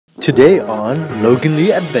Today on Logan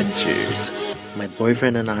Adventures, my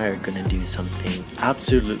boyfriend and I are gonna do something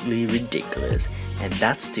absolutely ridiculous, and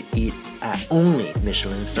that's to eat at only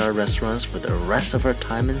Michelin Star restaurants for the rest of our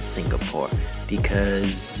time in Singapore.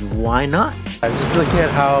 Because why not? I'm just looking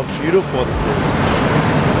at how beautiful this is.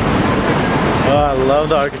 Oh, I love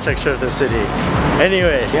the architecture of the city.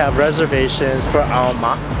 Anyways, we have reservations for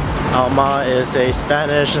Alma. Alma is a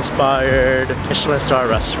Spanish-inspired Michelin Star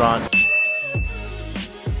restaurant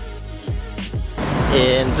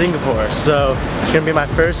in Singapore. So it's gonna be my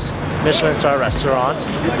first Michelin Star restaurant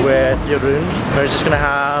with Jeroen. We're just gonna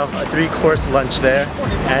have a 3-course lunch there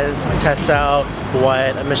and test out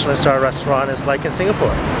what a Michelin Star restaurant is like in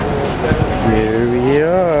Singapore. Here we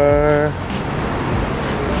are.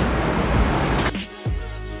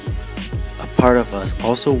 A part of us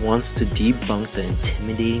also wants to debunk the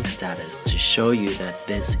intimidating status to show you that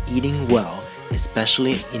this eating well,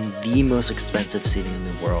 especially in the most expensive city in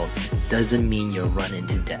the world, doesn't mean you'll run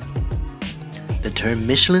into debt. The term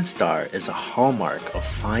Michelin Star is a hallmark of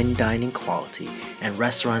fine dining quality, and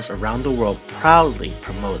restaurants around the world proudly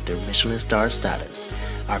promote their Michelin Star status.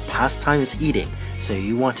 Our pastime is eating, so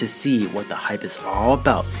you want to see what the hype is all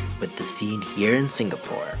about with the scene here in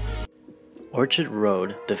Singapore. Orchard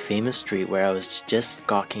Road, the famous street where I was just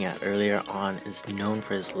gawking at earlier on, is known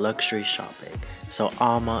for its luxury shopping, so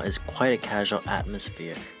Alma is quite a casual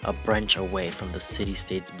atmosphere, a branch away from the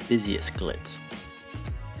city-state's busiest glitz.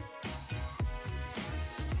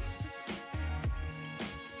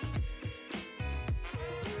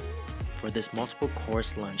 For this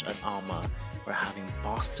multiple-course lunch at Alma, we're having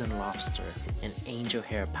Boston lobster and angel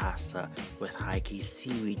hair pasta with high-key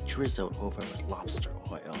seaweed drizzled over with lobster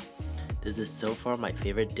oil. This is so far my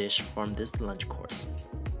favorite dish from this lunch course.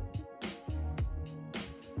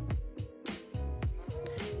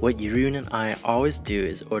 What Jeroen and I always do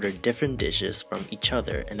is order different dishes from each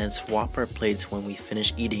other and then swap our plates when we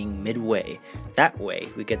finish eating midway. That way,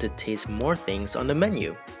 we get to taste more things on the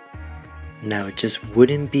menu. Now it just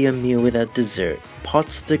wouldn't be a meal without dessert.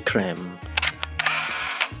 Pots de crème.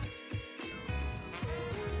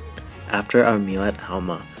 After our meal at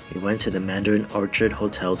Alma, we went to the Mandarin Orchard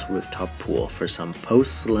Hotel's rooftop pool for some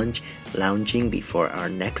post-lunch lounging before our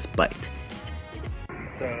next bite.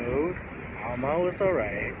 So, Alma was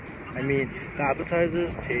alright. I mean, the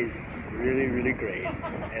appetizers taste really great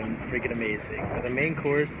and freaking amazing. But the main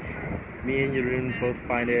course, me and Jeroen both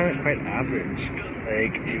find it quite average.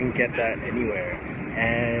 Like, you can get that anywhere.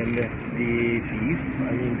 And the beef,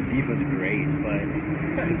 I mean, the beef was great, but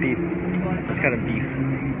the beef was kind of beef.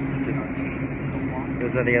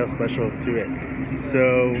 There's nothing else special to it.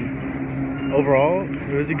 So overall,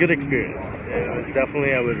 it was a good experience. It was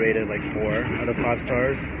definitely, I would rate it like 4 out of 5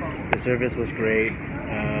 stars. The service was great.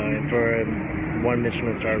 And for one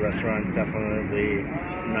Michelin Star restaurant, definitely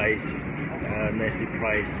nice, nicely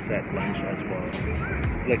priced set lunch as well.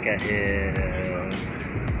 Look at it.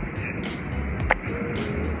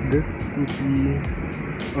 This would be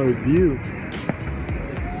our view.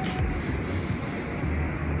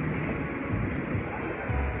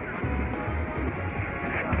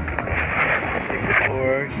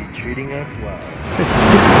 Treating us well.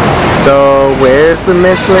 So where's the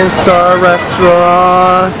Michelin Star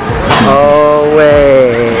restaurant? Oh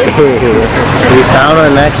wait, we found our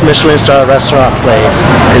next Michelin Star restaurant place.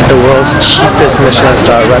 It's the world's cheapest Michelin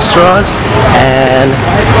Star restaurant, and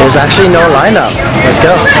there's actually no lineup. Let's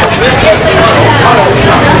go.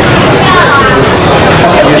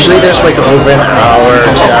 Usually there's like over an hour,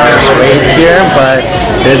 2 hours wait here, but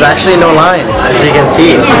there's actually no line, as you can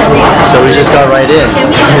see. So we just got right in.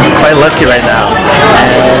 Quite lucky right now.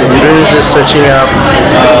 And Jeroen is just searching up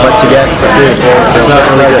what to get for food. It smells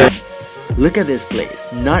really good. Look at this place,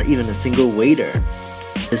 not even a single waiter.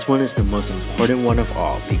 This one is the most important one of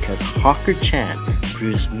all because Hawker Chan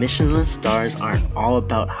proves Michelin stars aren't all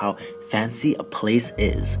about how fancy a place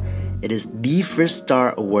is. It is the first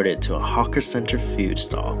star awarded to a hawker center food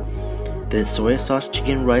stall. The soy sauce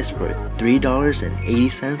chicken rice for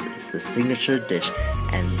 $3.80 is the signature dish,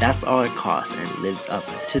 and that's all it costs and lives up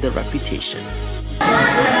to the reputation.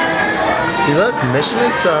 See, look,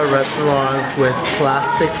 Michelin Star restaurant with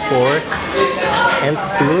plastic fork and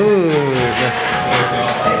spoon.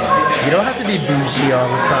 You don't have to be bougie all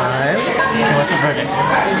the time. What's the verdict?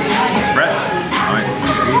 It's fresh.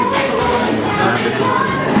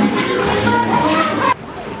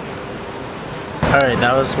 Alright,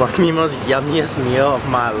 that was one of the most yummiest meal of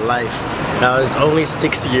my life. That was only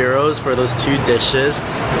 6 euros for those 2 dishes.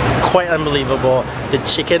 Quite unbelievable. The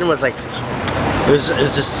chicken was like, it was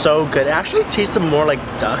just so good. It actually tasted more like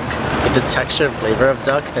duck, with the texture and flavor of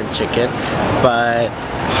duck than chicken. But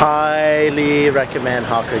Highly recommend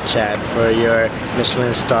Hakuchen for your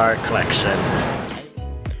Michelin Star collection.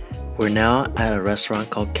 We're now at a restaurant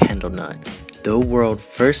called Candle Nut, the world's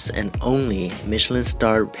first and only Michelin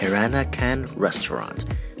Star Piranha Can restaurant.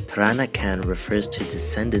 Piranha Can refers to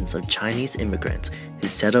descendants of Chinese immigrants who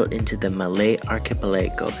settled into the Malay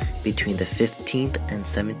archipelago between the 15th and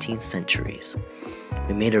 17th centuries.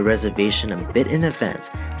 We made a reservation a bit in advance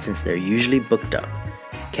since they're usually booked up.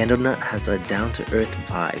 Candle Nut has a down-to-earth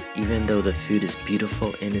vibe even though the food is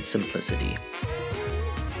beautiful in its simplicity.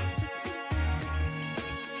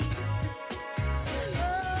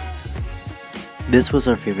 This was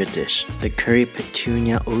our favorite dish, the curry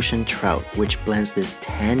petunia ocean trout, which blends this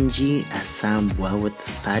tangy assam well with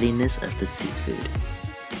the fattiness of the seafood.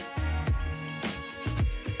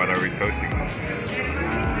 What are we toasting on?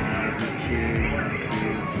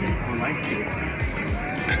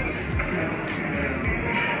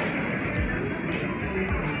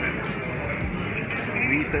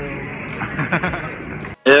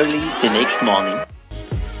 Early the next morning,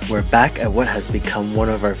 we're back at what has become one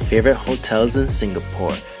of our favorite hotels in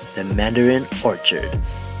Singapore, the Mandarin Orchard.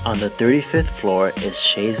 On the 35th floor is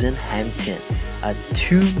Shazin Han Tin, a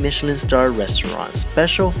 2 Michelin star restaurant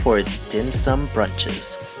special for its dim sum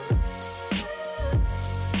brunches.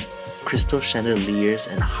 Crystal chandeliers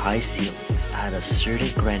and high ceilings add a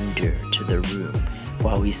certain grandeur to the room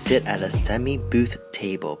while we sit at a semi-booth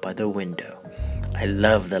table by the window. I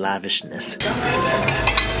love the lavishness.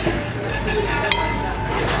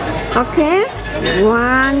 Okay,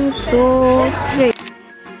 1, 2, 3.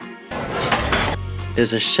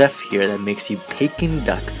 There's a chef here that makes you Peking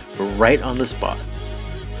duck right on the spot.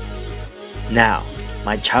 Now,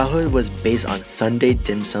 my childhood was based on Sunday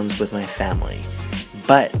dim sums with my family,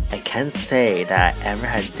 but I can't say that I ever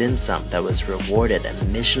had dim sum that was rewarded a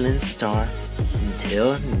Michelin star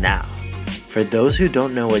until now. For those who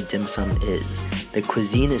don't know what dim sum is, the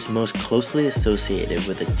cuisine is most closely associated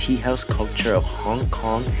with the tea house culture of Hong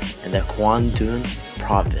Kong and the Guangdong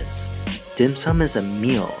province. Dim sum is a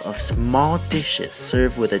meal of small dishes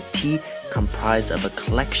served with a tea comprised of a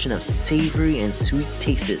collection of savory and sweet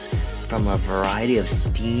tastes from a variety of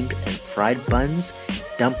steamed and fried buns,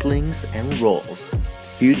 dumplings, and rolls.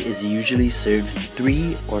 Food is usually served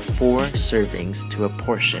 3 or 4 servings to a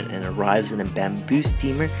portion and arrives in a bamboo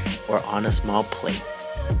steamer or on a small plate.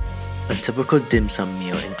 A typical dim sum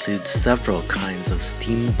meal includes several kinds of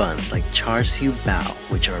steamed buns like char siu bao,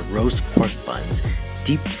 which are roast pork buns,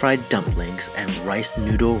 deep fried dumplings, and rice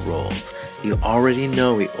noodle rolls. You already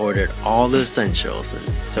know we ordered all the essentials and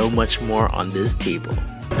so much more on this table.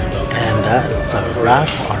 And that's a wrap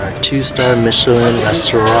on our 2-star Michelin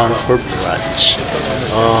restaurant for brunch.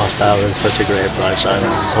 Oh, that was such a great brunch.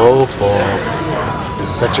 I'm so full.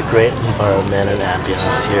 It's such a great environment and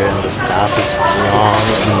ambience here, and the staff is beyond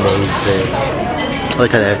amazing.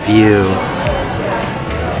 Look at that view.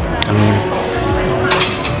 I mean,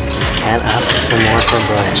 can't ask for more from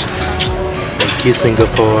brunch. Thank you,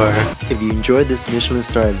 Singapore. If you enjoyed this Michelin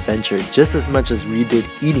Star adventure just as much as we did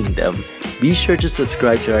eating them, be sure to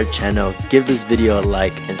subscribe to our channel, give this video a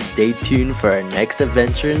like, and stay tuned for our next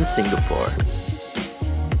adventure in Singapore.